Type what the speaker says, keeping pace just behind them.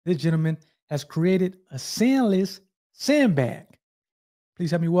This gentleman has created a sandless sandbag.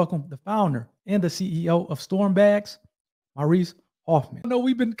 Please help me welcome the founder and the CEO of Sandbags, Maurice Hoffman. I know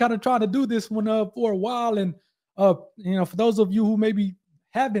we've been kind of trying to do this one for a while, and for those of you who maybe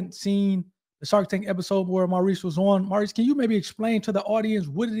haven't seen the Shark Tank episode where Maurice was on, Maurice, can you maybe explain to the audience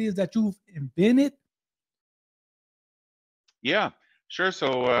what it is that you've invented? Yeah, sure.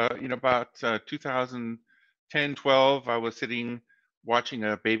 So, about 2010, 12, I was sitting watching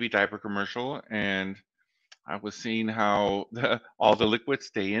a baby diaper commercial, and I was seeing how all the liquids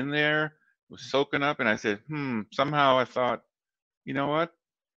stay in there, was soaking up, and I said, somehow I thought, you know what?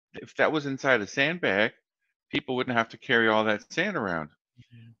 If that was inside a sandbag, people wouldn't have to carry all that sand around.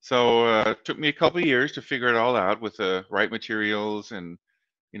 So it took me a couple of years to figure it all out with the right materials, and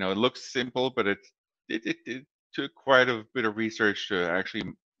it looks simple, but it took quite a bit of research to actually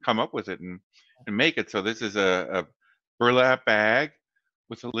come up with it and make it. So this is a burlap bag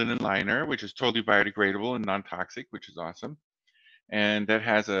with a linen liner, which is totally biodegradable and non-toxic, which is awesome. And that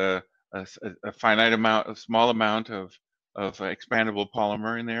has a finite amount, a small amount of expandable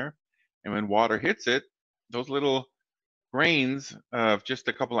polymer in there. And when water hits it, those little grains of just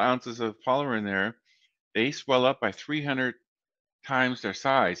a couple ounces of polymer in there, they swell up by 300 times their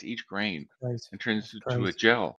size, each grain, Crazy. and turns That's to a crazy. gel.